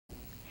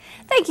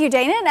Thank you,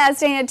 Dana. And as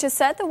Dana just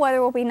said, the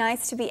weather will be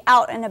nice to be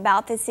out and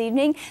about this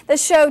evening. The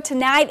show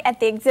tonight at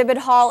the exhibit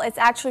hall is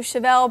actually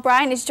Chevelle.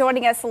 Brian is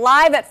joining us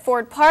live at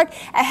Ford Park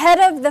ahead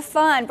of the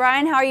fun.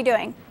 Brian, how are you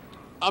doing?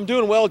 I'm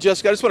doing well,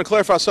 Jessica. I just want to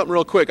clarify something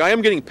real quick. I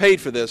am getting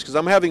paid for this because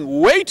I'm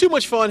having way too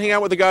much fun hanging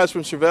out with the guys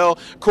from Chevelle.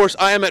 Of course,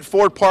 I am at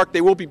Ford Park. They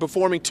will be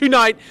performing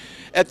tonight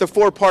at the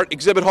Ford Park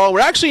exhibit hall.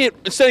 We're actually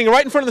standing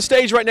right in front of the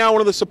stage right now.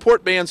 One of the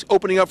support bands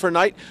opening up for a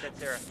night.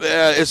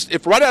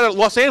 If right out of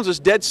Los Angeles,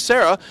 Dead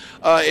Sarah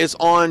is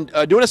on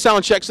doing a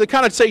sound check. So they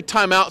kind of say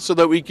time out so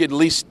that we could, at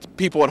least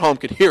people at home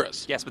could hear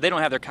us. Yes, but they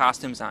don't have their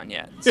costumes on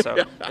yet, so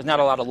there's not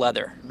a lot of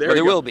leather.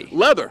 There will be.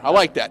 Leather, I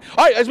like that.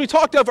 All right, as we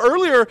talked of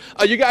earlier,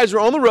 you guys are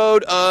on the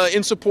road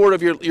in support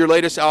of your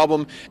latest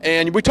album,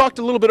 and we talked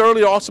a little bit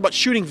earlier also about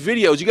shooting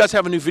videos. You guys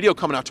have a new video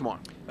coming out tomorrow.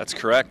 That's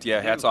correct,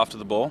 yeah. Hats Off to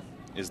the Bull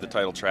is the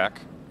title track,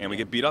 and we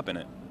get beat up in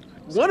it.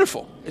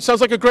 Wonderful. It sounds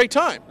like a great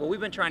time. Well, we've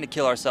been trying to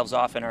kill ourselves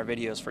off in our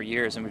videos for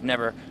years, and we've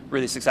never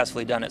really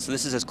successfully done it, so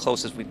this is as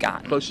close as we've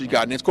gotten. Close as you've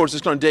gotten. Of course,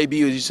 it's going to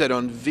debut, as you said,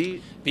 on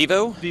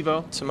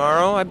Vivo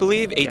tomorrow, I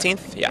believe,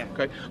 18th. Yeah.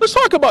 Okay. Let's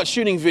talk about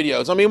shooting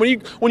videos. I mean,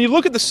 when you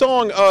look at the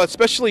song,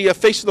 especially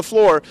 "Face to the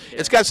Floor,"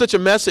 it's got such a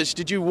message.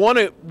 Did you want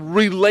to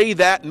relay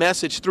that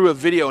message through a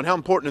video, and how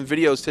important are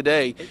videos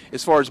today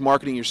as far as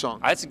marketing your song?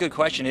 That's a good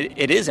question.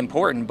 It is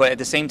important, but at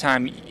the same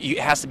time, it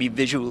has to be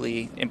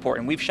visually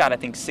important. We've shot, I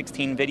think,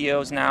 16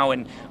 videos now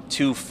and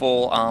 2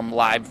 full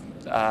live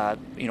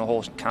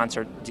whole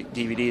concert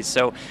DVDs.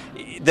 So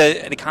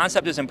the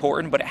concept is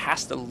important, but it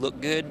has to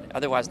look good.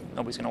 Otherwise,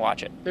 nobody's going to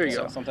watch it. There you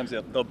go. Sometimes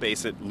they'll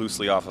base it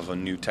loosely off of a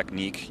new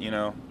technique,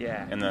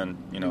 Yeah. and then,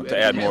 to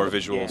add more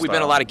visual We've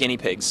been a lot of guinea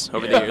pigs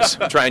over the years,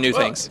 trying new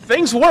things.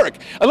 Things work.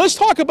 And let's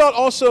talk about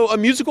also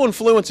musical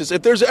influences.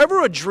 If there's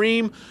ever a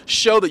dream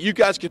show that you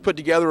guys could put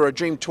together or a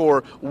dream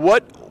tour,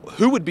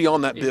 who would be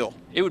on that bill?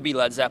 It would be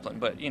Led Zeppelin,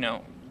 but,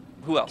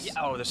 who else?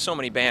 Yeah, there's so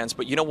many bands,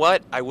 but you know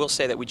what? I will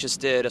say that we just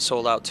did a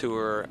sold-out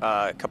tour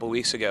a couple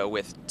weeks ago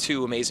with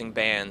 2 amazing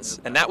bands,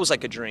 and that was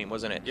like a dream,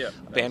 wasn't it? Yeah.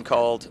 A band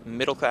called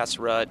Middle Class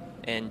Rut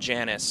and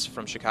Janice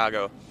from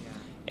Chicago,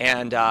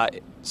 and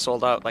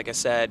sold out, like I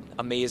said,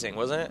 amazing,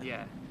 wasn't it?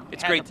 Yeah.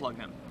 It's great to plug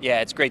them.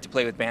 Yeah, it's great to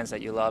play with bands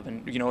that you love,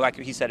 and like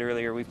he said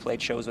earlier, we've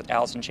played shows with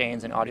Alice in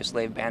Chains and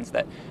Audioslave, bands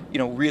that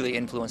really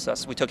influenced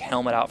us. We took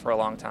Helmet out for a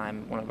long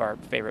time, one of our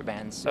favorite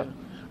bands. So.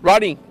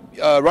 Writing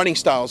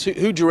styles.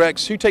 Who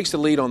directs? Who takes the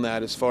lead on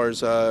that as far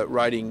as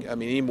writing? I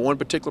mean, any one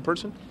particular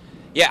person?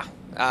 Yeah,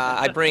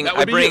 I bring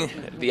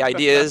the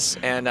ideas,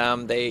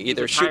 and they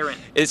either shoot.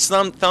 It's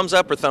thumbs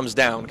up or thumbs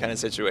down kind of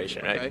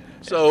situation, right? Okay.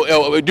 So,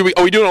 are we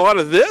doing a lot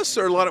of this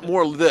or a lot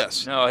more of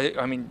this? No,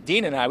 I mean,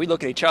 Dean and I, we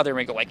look at each other and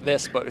we go like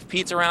this, but if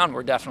Pete's around,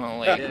 we're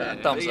definitely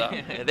thumbs up.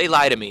 They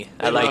lie to me.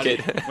 I like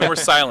it. When we're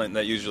silent,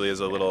 that usually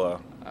is a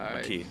little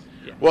key.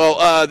 Yeah.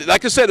 Well,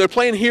 like I said, they're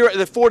playing here at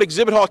the Ford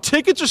Exhibit Hall.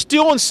 Tickets are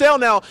still on sale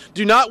now.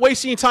 Do not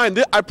waste any time.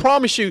 I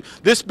promise you,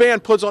 this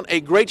band puts on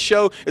a great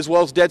show, as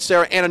well as Dead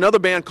Sarah and another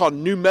band called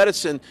New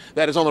Medicine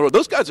that is on the road.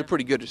 Those guys are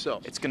pretty good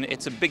yourself.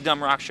 It's a big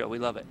dumb rock show. We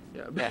love it.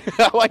 Yeah.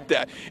 I like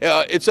that.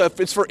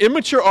 It's for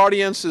immature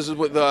audiences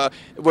with a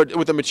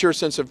mature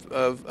sense of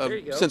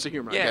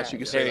humor. Yeah, I guess you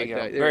could say. There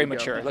you go. Very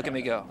mature. Look at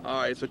me go.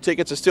 All right. So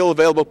tickets are still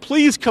available.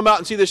 Please come out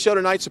and see this show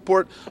tonight.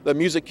 Support the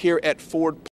music here at Ford.